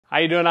How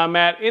you doing? I'm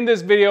Matt. In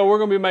this video, we're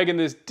going to be making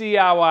this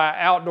DIY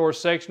outdoor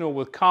sectional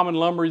with common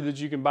lumber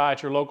that you can buy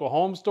at your local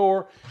home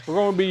store. We're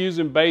going to be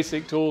using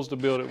basic tools to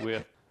build it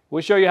with.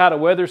 We'll show you how to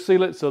weather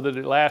seal it so that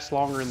it lasts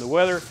longer in the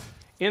weather.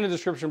 In the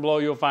description below,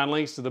 you'll find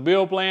links to the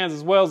build plans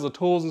as well as the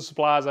tools and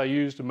supplies I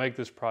used to make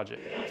this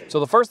project. So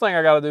the first thing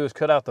I got to do is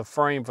cut out the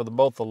frame for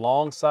both the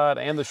long side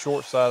and the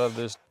short side of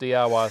this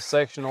DIY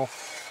sectional.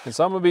 And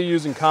so I'm going to be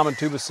using common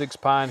 2x6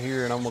 pine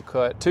here, and I'm going to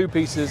cut 2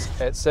 pieces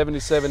at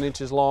 77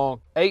 inches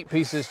long, 8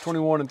 pieces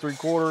 21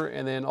 3/4,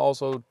 and then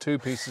also 2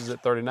 pieces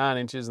at 39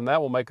 inches, and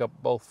that will make up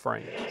both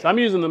frames. So I'm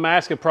using the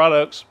Masca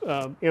Products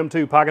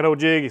M2 pocket hole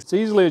jig. It's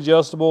easily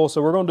adjustable,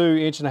 so we're going to do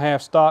 1.5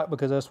 inch stock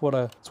because that's what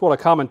a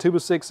common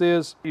 2x6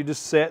 is. You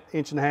just set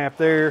 1.5 inch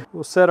there.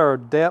 We'll set our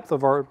depth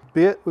of our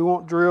bit we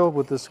want drilled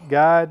with this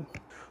guide.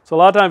 So a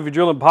lot of times if you're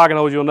drilling pocket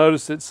holes, you'll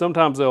notice that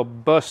sometimes they'll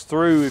bust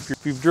through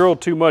if you've drilled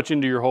too much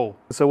into your hole.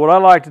 So what I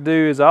like to do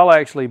is I'll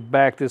actually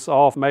back this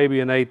off maybe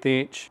 1/8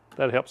 inch.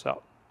 That helps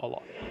out a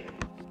lot.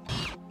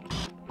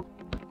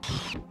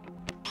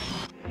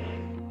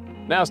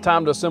 Now it's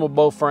time to assemble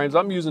both frames.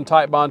 I'm using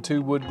Titebond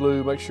 2 wood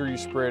glue. Make sure you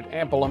spread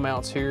ample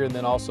amounts here, and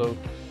then also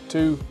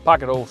 2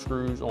 pocket hole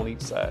screws on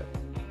each side.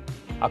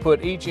 I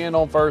put each end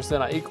on first,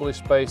 then I equally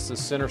space the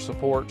center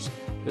supports.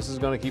 This is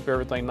going to keep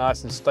everything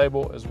nice and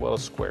stable as well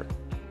as square.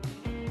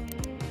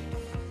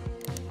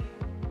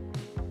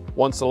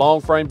 Once the long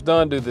frame's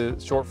done, do the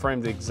short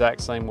frame the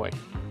exact same way.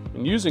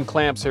 And using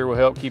clamps here will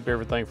help keep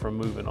everything from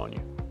moving on you.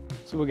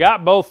 So we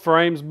got both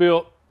frames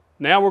built.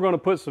 Now we're going to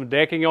put some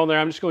decking on there.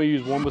 I'm just going to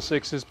use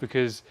 1x6s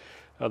because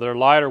they're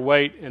lighter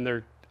weight and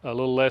they're a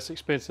little less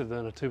expensive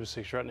than a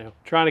 2x6 right now.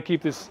 Trying to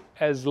keep this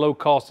as low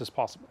cost as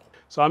possible.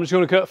 So I'm just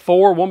going to cut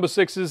 4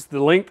 1x6s,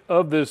 the length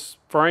of this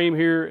frame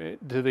here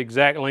to the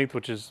exact length,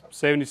 which is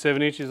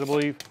 77 inches, I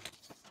believe.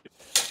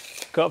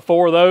 Cut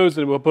 4 of those,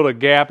 and we'll put a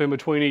gap in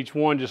between each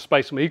one, just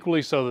space them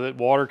equally so that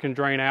water can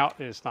drain out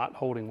and it's not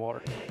holding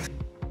water.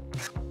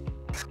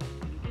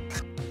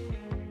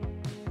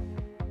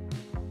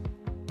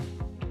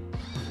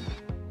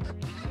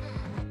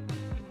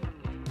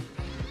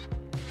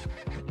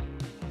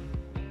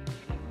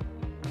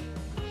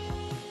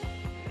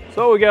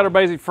 So we got our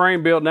basic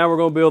frame built. Now we're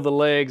going to build the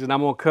legs, and I'm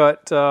going to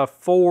cut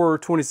 4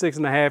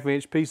 26.5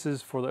 inch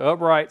pieces for the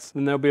uprights,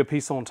 and there'll be a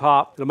piece on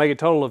top. It'll make a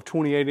total of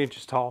 28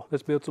 inches tall.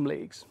 Let's build some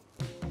legs.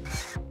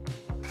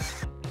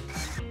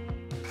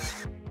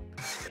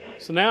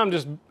 So now I'm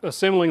just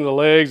assembling the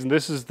legs, and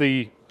this is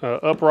the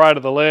upright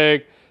of the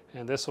leg,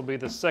 and this will be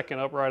the second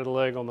upright of the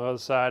leg on the other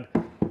side.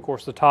 Of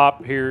course, the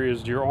top here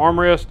is your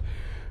armrest.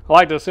 I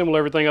like to assemble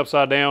everything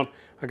upside down.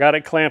 I got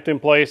it clamped in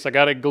place, I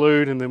got it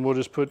glued, and then we'll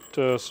just put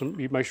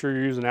make sure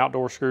you're using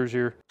outdoor screws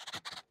here.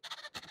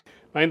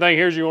 Main thing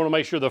here is you want to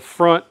make sure the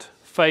front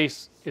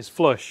face is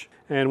flush.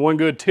 And one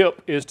good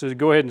tip is to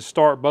go ahead and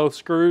start both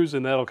screws,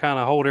 and that'll kind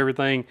of hold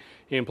everything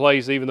in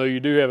place. Even though you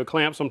do have a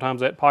clamp,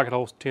 sometimes that pocket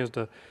hole tends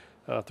to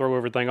throw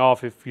everything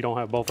off if you don't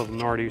have both of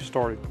them already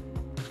started.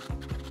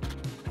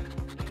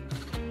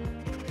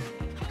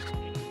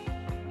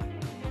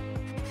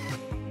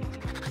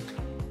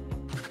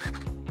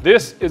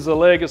 This is the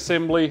leg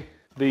assembly.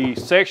 The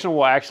sectional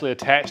will actually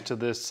attach to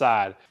this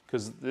side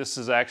because this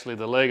is actually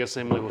the leg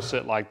assembly will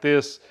sit like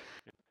this.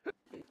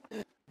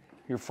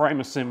 Your frame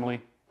assembly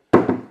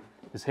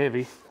is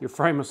heavy. Your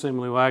frame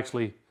assembly will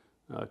actually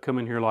come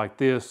in here like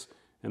this,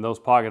 and those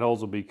pocket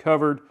holes will be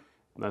covered,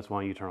 and that's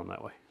why you turn them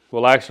that way.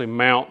 We'll actually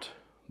mount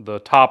the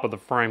top of the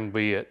frame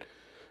be at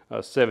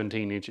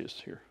 17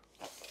 inches here.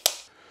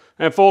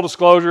 And full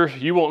disclosure,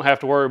 you won't have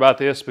to worry about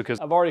this because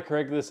I've already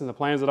corrected this in the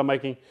plans that I'm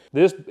making.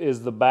 This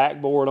is the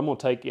back board. I'm going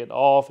to take it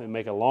off and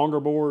make a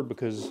longer board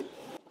because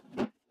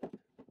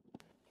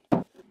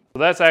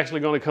that's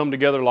actually going to come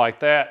together like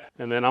that.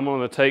 And then I'm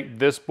going to take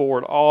this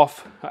board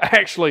off.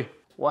 Actually,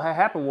 what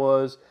happened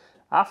was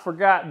I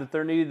forgot that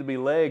there needed to be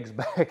legs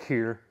back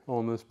here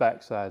on this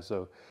back side.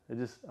 So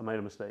I made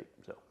a mistake.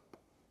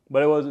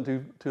 But it wasn't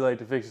too late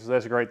to fix it, so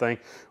that's a great thing.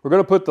 We're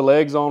going to put the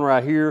legs on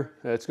right here.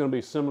 It's going to be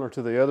similar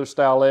to the other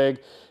style leg,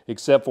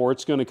 except for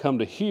it's going to come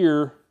to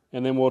here,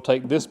 and then we'll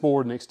take this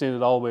board and extend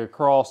it all the way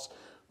across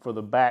for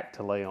the back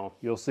to lay on.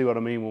 You'll see what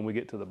I mean when we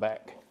get to the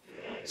back.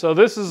 So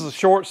this is the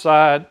short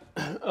side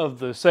of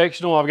the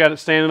sectional. I've got it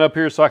standing up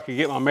here so I can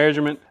get my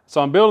measurement. So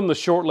I'm building the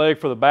short leg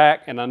for the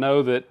back, and I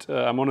know that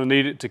I'm going to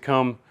need it to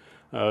come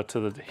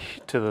to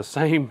the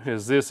same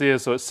as this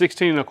is. So it's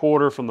 16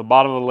 1/4 from the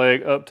bottom of the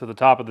leg up to the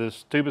top of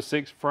this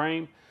 2x6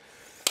 frame.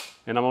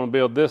 And I'm going to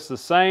build this the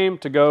same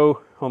to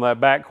go on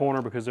that back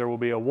corner because there will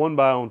be a 1x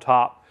on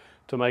top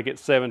to make it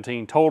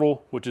 17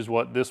 total, which is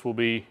what this will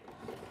be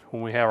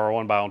when we have our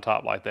 1x on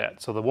top like that.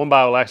 So the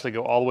 1x will actually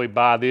go all the way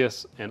by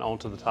this and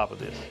onto the top of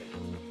this.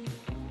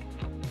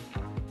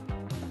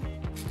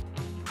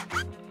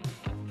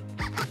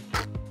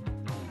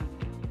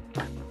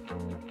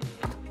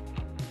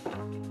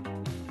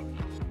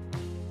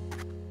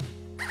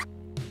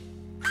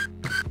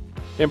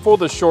 And for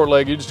the short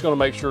leg, you're just going to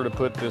make sure to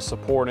put this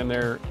support in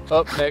there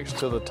up next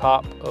to the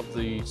top of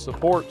the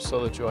support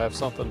so that you'll have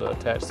something to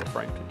attach the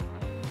frame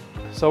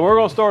to. So we're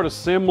gonna start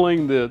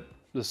assembling the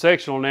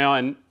sectional now,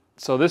 and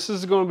so this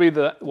is gonna be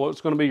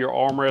what's gonna be your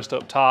armrest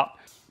up top.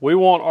 We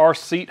want our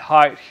seat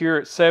height here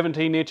at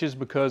 17 inches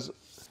because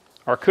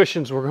our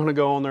cushions were gonna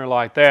go on there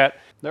like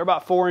that. They're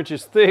about 4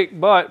 inches thick,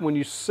 but when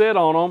you sit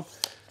on them,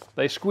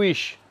 they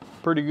squish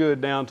pretty good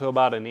down to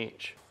about an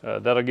inch.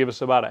 That'll give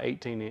us about an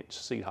 18-inch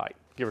seat height,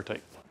 give or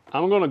take.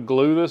 I'm gonna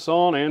glue this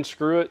on and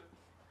screw it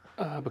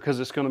because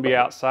it's gonna be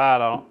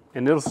outside,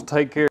 and it'll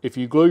take care, if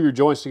you glue your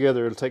joints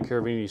together, it'll take care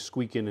of any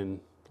squeaking and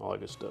all that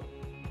good stuff.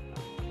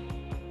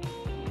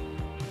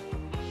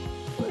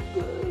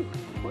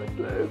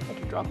 I have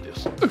to drop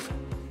this. Oof.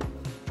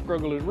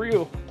 Struggle is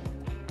real.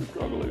 The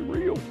struggle is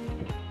real.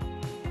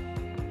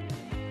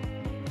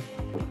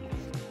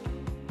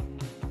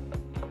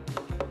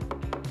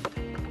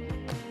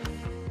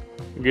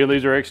 Again,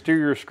 these are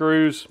exterior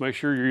screws. Make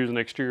sure you're using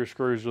exterior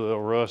screws or they'll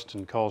rust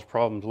and cause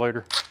problems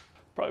later.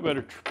 Probably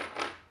better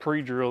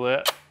pre-drill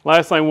that.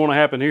 Last thing want to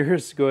happen here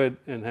is go ahead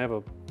and have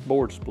a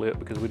board split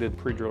because we didn't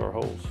pre-drill our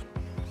holes.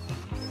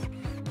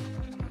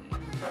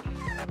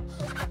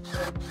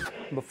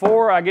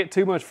 Before I get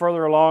too much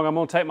further along, I'm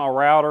going to take my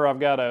router. I've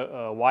got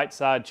a white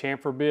side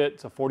chamfer bit.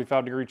 It's a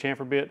 45-degree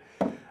chamfer bit.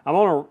 I'm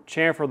going to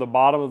chamfer the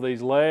bottom of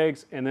these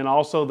legs and then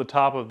also the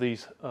top of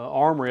these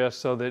armrests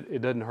so that it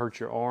doesn't hurt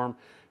your arm.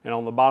 And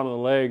on the bottom of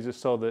the legs, it's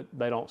so that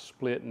they don't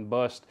split and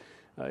bust.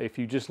 If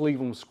you just leave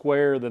them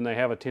square, then they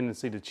have a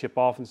tendency to chip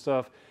off and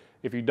stuff.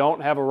 If you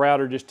don't have a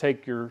router, just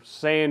take your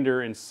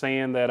sander and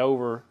sand that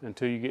over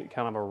until you get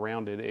kind of a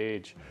rounded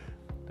edge.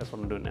 That's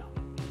what I'm doing now.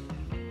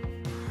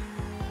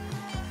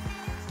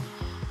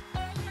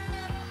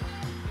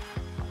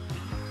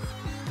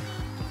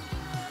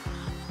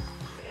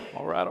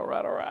 All right, all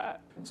right, all right.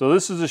 So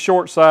this is the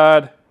short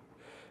side.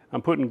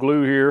 I'm putting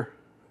glue here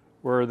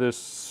where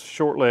this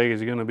short leg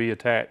is going to be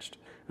attached.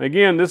 And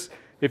again, this,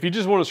 if you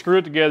just want to screw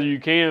it together,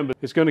 you can, but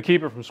it's going to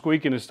keep it from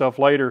squeaking and stuff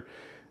later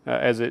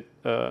as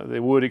the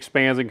wood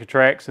expands and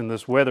contracts in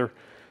this weather.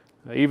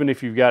 Even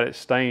if you've got it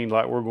stained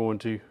like we're going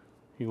to,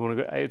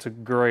 it's a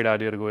great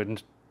idea to go ahead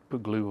and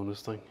put glue on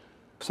this thing.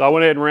 So I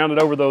went ahead and rounded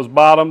over those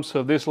bottoms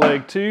of this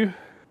leg too.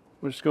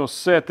 We're just going to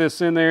set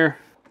this in there.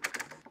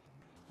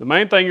 The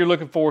main thing you're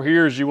looking for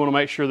here is you want to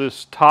make sure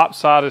this top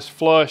side is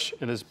flush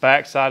and this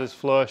back side is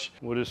flush.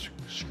 We'll just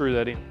screw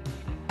that in.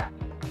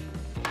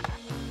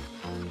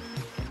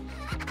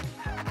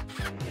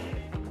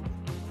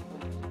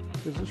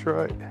 Is this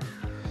right?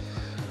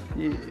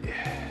 Yeah.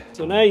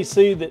 So now you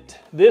see that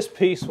this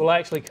piece will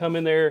actually come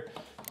in there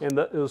and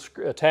it'll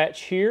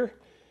attach here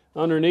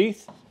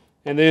underneath,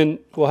 and then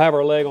we'll have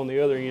our leg on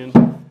the other end.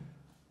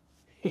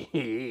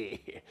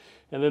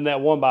 And then that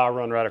 1x will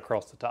run right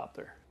across the top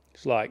there.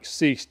 It's like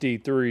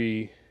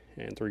 63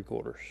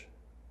 3/4.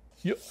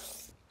 Yep.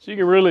 So you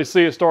can really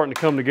see it starting to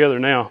come together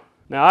now.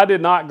 Now I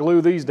did not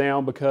glue these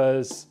down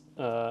because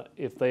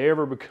if they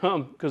ever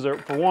become, because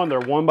for one, they're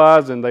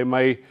 1x's and they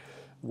may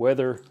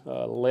weather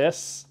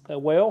less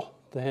well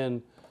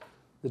than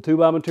the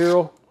 2x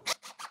material.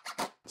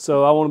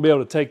 So I want to be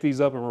able to take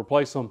these up and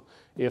replace them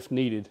if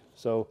needed.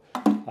 So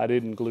I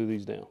didn't glue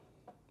these down,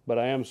 but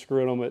I am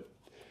screwing them at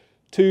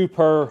 2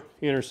 per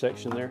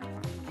intersection there.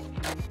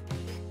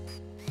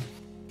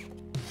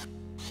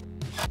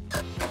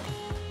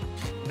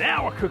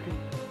 Now we're cooking.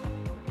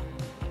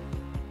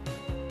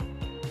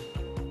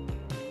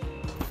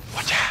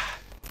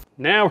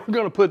 Now we're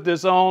going to put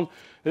this on.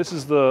 This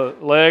is the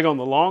leg on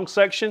the long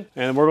section,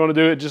 and we're going to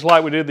do it just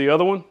like we did the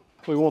other one.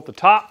 We want the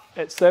top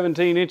at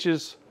 17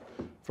 inches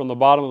from the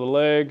bottom of the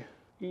leg.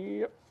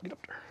 Yep, get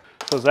up there.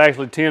 So it's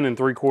actually 10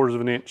 3/4 of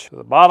an inch to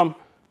the bottom,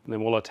 and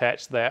then we'll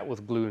attach that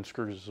with glue and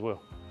screws as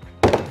well.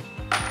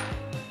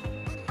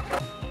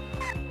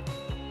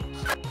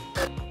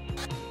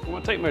 I'm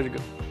going to take measure go.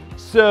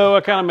 So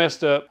I kind of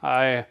messed up.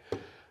 I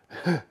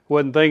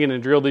wasn't thinking to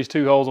drill these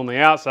 2 holes on the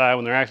outside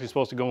when they're actually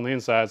supposed to go on the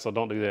inside, so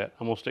don't do that.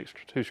 I'm gonna stick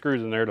 2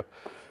 screws in there to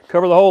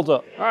cover the holes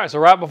up. All right, so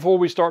right before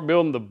we start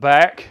building the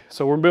back,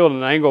 so we're building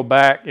an angle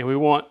back, and we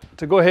want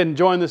to go ahead and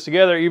join this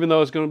together, even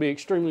though it's gonna be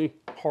extremely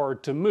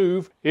hard to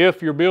move.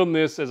 If you're building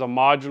this as a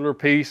modular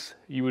piece,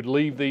 you would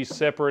leave these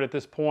separate at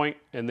this point,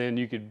 and then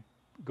you could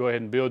go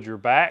ahead and build your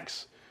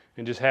backs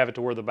and just have it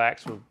to where the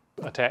backs would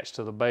attach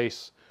to the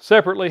base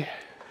separately.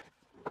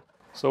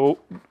 So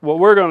what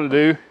we're going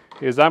to do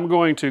is I'm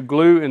going to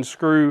glue and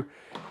screw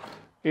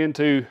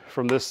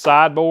from this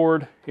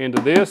sideboard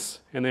into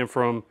this, and then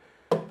from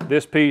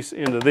this piece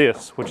into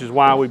this, which is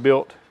why we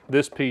built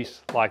this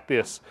piece like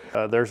this.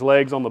 There's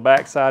legs on the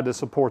back side to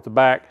support the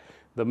back.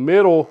 The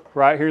middle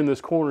right here in this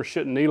corner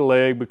shouldn't need a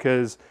leg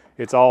because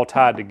it's all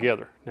tied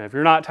together. Now if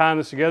you're not tying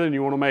this together and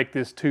you want to make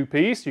this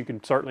 2-piece, you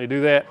can certainly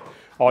do that.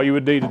 All you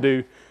would need to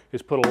do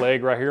is put a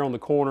leg right here on the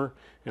corner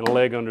and a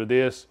leg under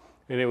this,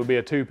 and it would be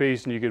a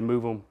 2-piece, and you can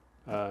move them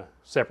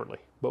separately.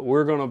 But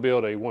we're going to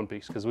build a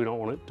 1-piece because we don't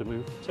want it to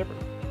move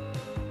separately.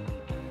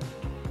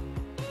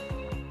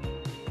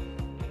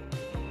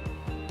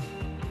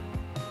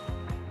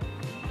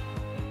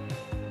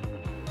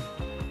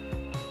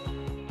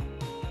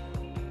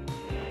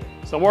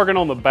 So I'm working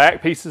on the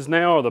back pieces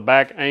now, or the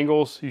back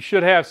angles. You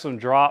should have some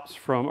drops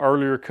from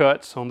earlier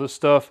cuts on this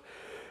stuff.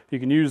 You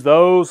can use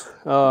those.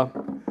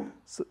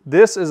 So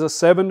this is a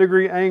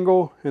 7-degree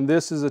angle, and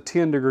this is a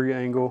 10-degree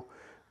angle.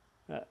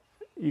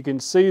 You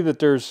can see that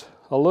there's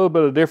a little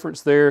bit of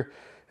difference there.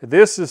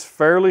 This is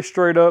fairly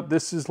straight up.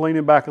 This is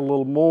leaning back a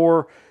little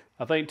more.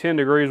 I think 10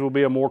 degrees will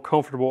be a more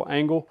comfortable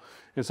angle.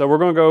 And so we're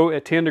going to go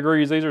at 10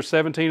 degrees. These are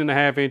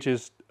 17.5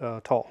 inches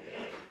tall.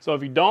 So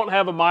if you don't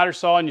have a miter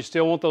saw and you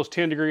still want those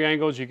 10-degree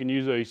angles, you can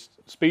use a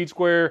speed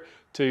square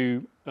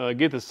to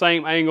get the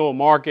same angle and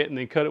mark it, and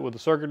then cut it with a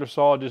circular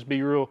saw. Just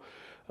be real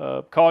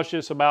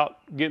cautious about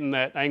getting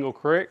that angle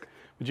correct.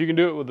 But you can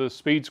do it with a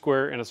speed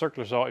square and a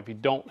circular saw if you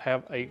don't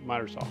have a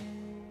miter saw.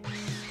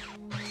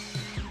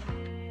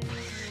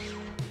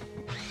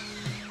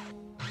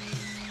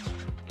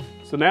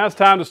 So now it's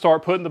time to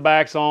start putting the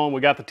backs on.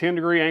 We got the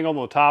 10-degree angle on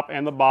the top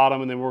and the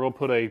bottom, and then we're going to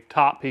put a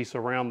top piece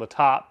around the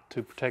top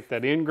to protect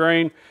that end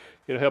grain.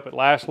 It'll help it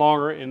last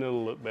longer and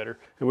it'll look better.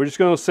 And we're just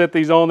going to set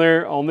these on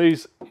there on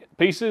these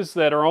pieces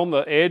that are on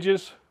the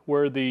edges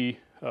where the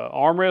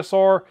armrests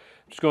are.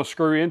 Just going to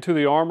screw into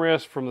the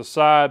armrest from the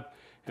side,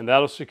 and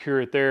that'll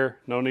secure it there.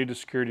 No need to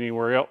secure it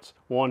anywhere else.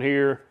 One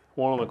here,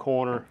 one on the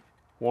corner,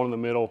 one in the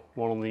middle,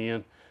 one on the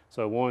end.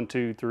 So 1,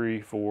 2,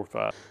 3, 4,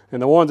 5.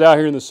 And the ones out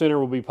here in the center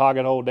will be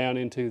pocket hole down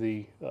into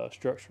the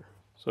structure.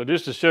 So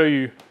just to show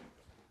you,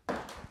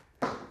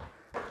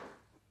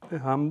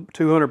 I'm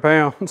 200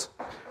 pounds.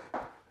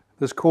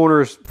 This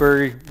corner is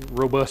very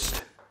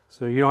robust,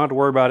 so you don't have to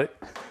worry about it.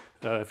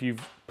 If you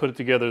put it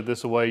together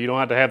this way, you don't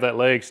have to have that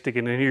leg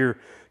sticking in here.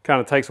 Kind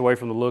of takes away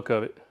from the look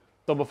of it.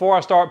 So before I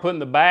start putting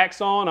the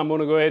backs on, I'm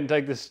going to go ahead and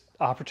take this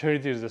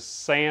opportunity to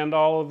sand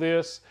all of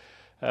this.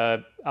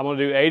 I'm going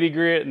to do 80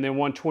 grit and then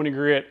 120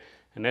 grit,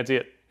 and that's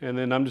it. And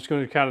then I'm just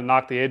going to kind of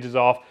knock the edges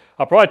off.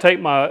 I'll probably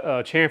take my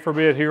chamfer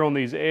bit here on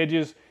these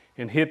edges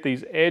and hit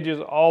these edges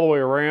all the way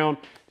around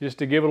just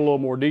to give it a little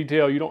more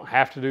detail. You don't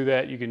have to do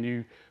that. You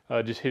can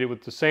just hit it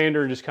with the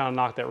sander and just kind of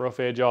knock that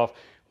rough edge off.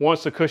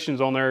 Once the cushion's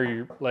on there,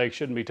 your leg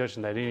shouldn't be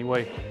touching that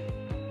anyway.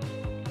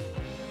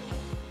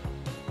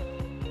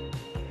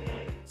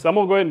 So I'm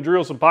going to go ahead and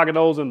drill some pocket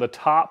holes in the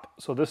top.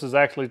 So this is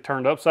actually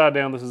turned upside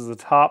down. This is the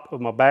top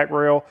of my back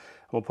rail.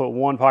 I'm going to put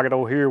one pocket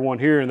hole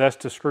here, and that's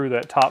to screw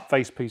that top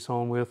face piece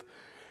on with.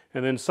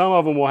 And then some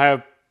of them will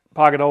have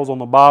pocket holes on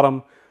the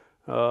bottom.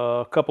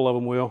 A couple of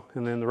them will,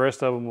 and then the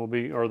rest of them will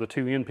be, or the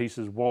two end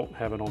pieces won't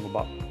have it on the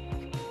bottom.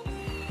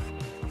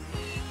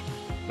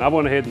 And I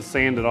went ahead and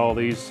sanded all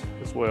these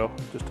as well,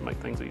 just to make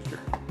things easier.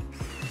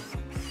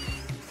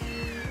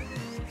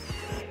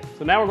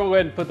 So now we're going to go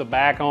ahead and put the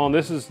back on.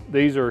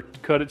 These are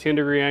cut at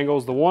 10-degree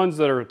angles. The ones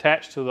that are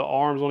attached to the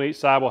arms on each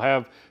side will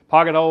have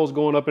pocket holes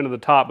going up into the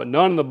top, but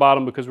none in the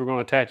bottom because we're going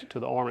to attach it to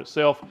the arm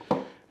itself.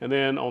 And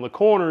then on the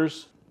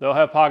corners, they'll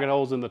have pocket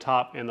holes in the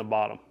top and the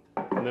bottom.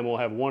 And then we'll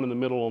have one in the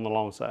middle on the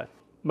long side.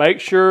 Make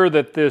sure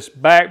that this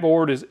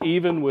backboard is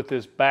even with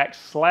this back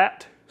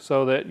slat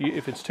so that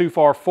if it's too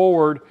far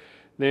forward,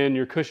 then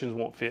your cushions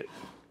won't fit.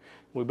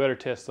 We better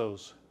test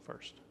those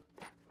first.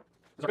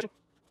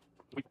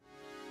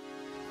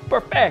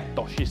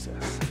 Perfecto, she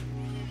says.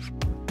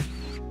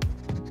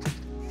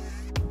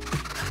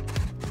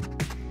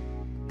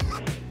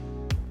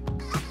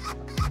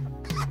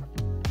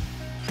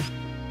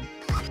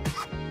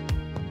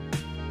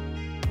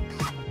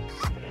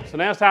 So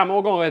now it's time, we're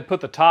going to go ahead and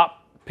put the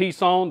top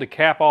piece on to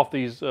cap off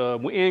these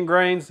end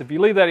grains. If you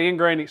leave that end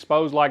grain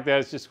exposed like that,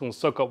 it's just going to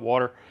soak up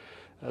water.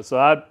 So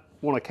I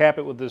want to cap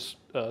it with this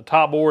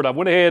top board. I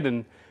went ahead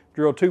and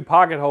drilled 2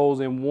 pocket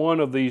holes in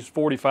one of these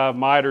 45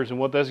 miters, and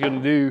what that's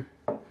going to do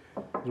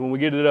is when we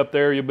get it up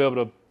there, you'll be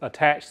able to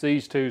attach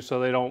these two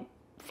so they don't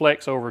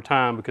flex over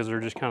time because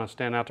they're just kind of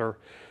standing out there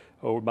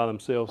over by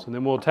themselves. And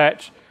then we'll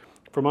attach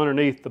from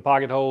underneath the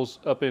pocket holes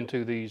up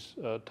into these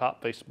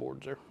top face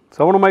boards there.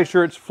 So I want to make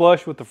sure it's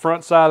flush with the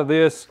front side of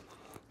this,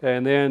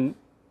 and then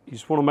you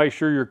just want to make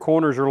sure your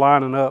corners are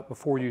lining up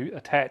before you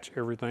attach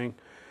everything.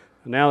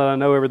 And now that I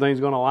know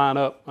everything's going to line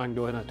up, I can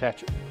go ahead and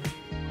attach it.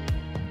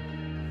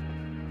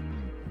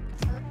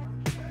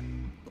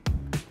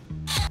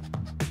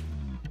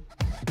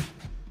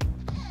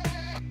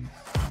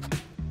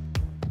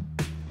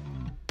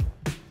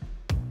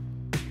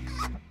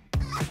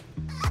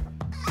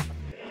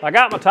 I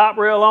got my top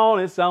rail on,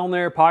 it's on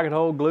there, pocket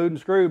hole glued and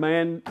screwed,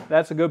 man.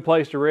 That's a good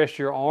place to rest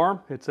your arm.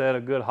 It's at a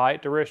good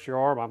height to rest your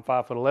arm. I'm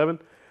 5'11".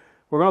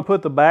 We're gonna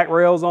put the back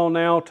rails on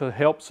now to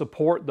help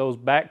support those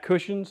back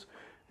cushions.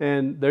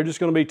 And they're just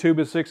gonna be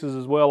 2x6s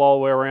as well all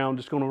the way around.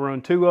 Just gonna run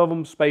 2 of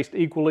them spaced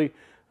equally,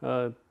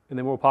 and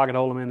then we'll pocket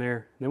hole them in there.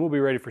 And then we'll be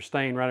ready for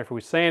stain right after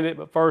we sand it.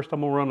 But first I'm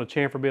gonna run a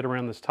chamfer bit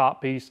around this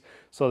top piece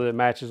so that it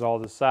matches all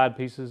the side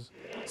pieces.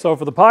 So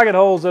for the pocket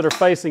holes that are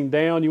facing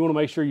down, you wanna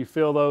make sure you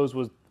fill those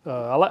with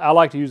I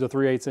like to use a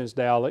 3/8 inch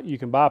dowel. You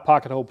can buy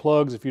pocket hole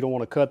plugs if you don't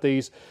want to cut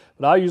these,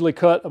 but I usually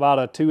cut about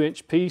a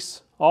 2-inch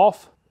piece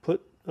off,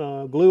 put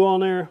glue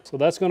on there. So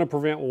that's going to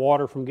prevent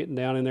water from getting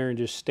down in there and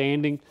just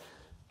standing.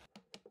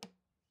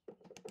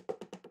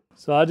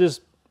 So I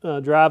just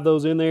drive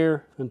those in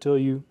there until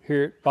you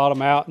hear it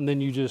bottom out, and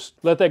then you just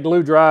let that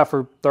glue dry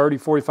for 30,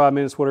 45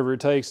 minutes, whatever it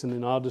takes, and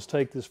then I'll just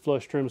take this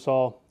flush trim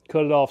saw,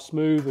 cut it off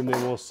smooth, and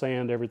then we'll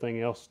sand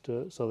everything else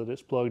so that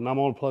it's plugged. And I'm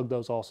gonna plug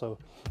those also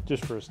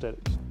just for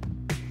aesthetics.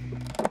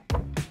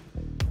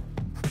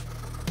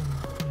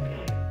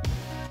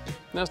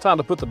 Now it's time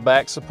to put the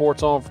back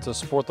supports on to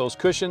support those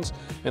cushions.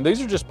 And these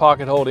are just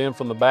pocket holed in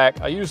from the back.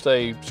 I used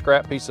a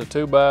scrap piece of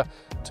 2x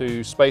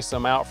to space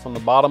them out from the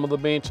bottom of the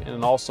bench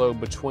and also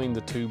between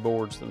the two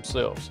boards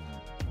themselves.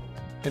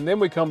 And then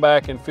we come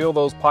back and fill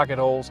those pocket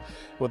holes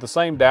with the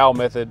same dowel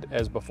method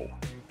as before.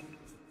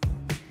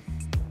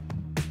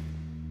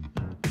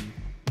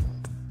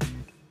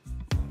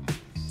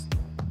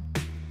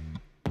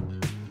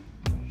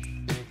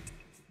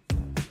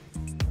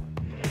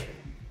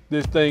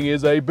 This thing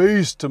is a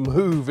beast to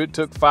move. It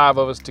took 5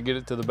 of us to get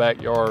it to the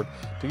backyard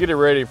to get it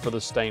ready for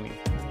the staining.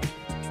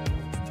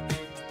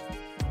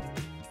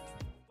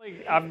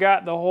 I've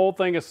got the whole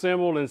thing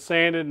assembled and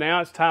sanded.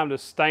 Now it's time to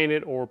stain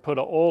it or put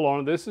an oil on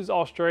it. This is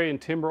Australian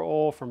timber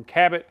oil from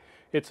Cabot.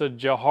 It's a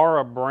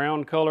Jahara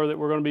brown color that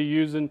we're going to be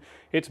using.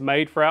 It's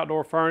made for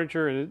outdoor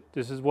furniture, and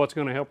this is what's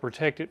going to help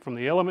protect it from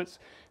the elements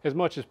as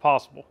much as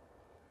possible.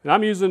 And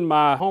I'm using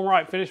my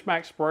HomeRite Finish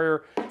Max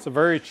sprayer. It's a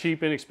very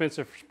cheap,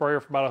 inexpensive sprayer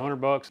for about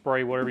 $100.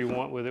 Spray whatever you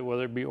want with it,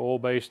 whether it be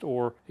oil-based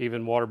or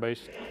even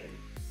water-based.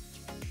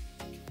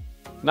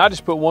 And I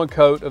just put 1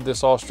 coat of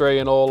this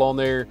Australian oil on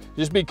there.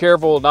 Just be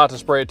careful not to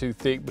spray it too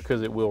thick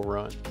because it will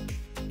run.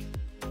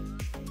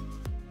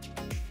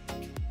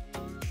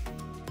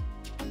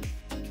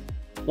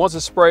 Once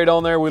it's sprayed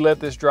on there, we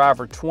let this dry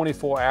for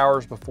 24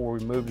 hours before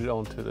we moved it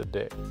onto the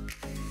deck.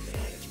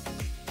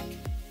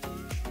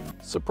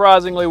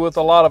 Surprisingly, with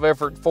a lot of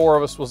effort, 4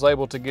 of us was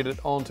able to get it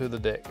onto the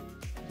deck.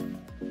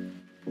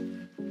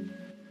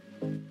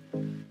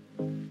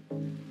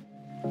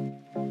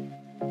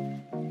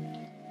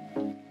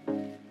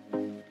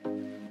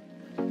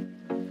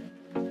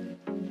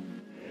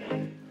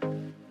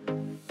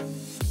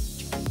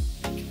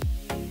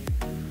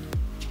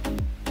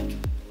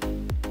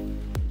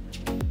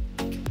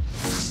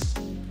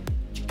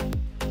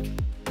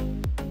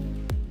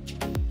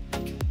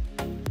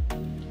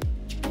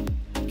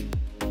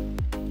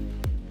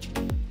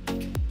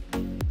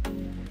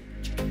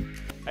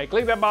 Hey,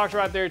 click that box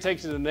right there. It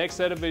takes you to the next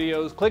set of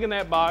videos. Clicking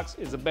that box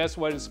is the best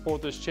way to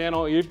support this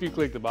channel. If you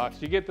click the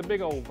box, you get the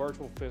big old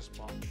virtual fist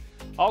bump.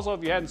 Also,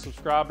 if you hadn't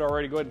subscribed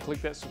already, go ahead and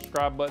click that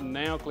subscribe button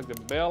now. Click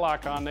the bell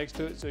icon next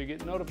to it so you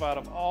get notified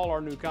of all our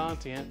new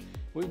content.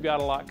 We've got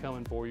a lot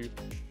coming for you.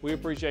 We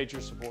appreciate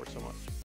your support so much.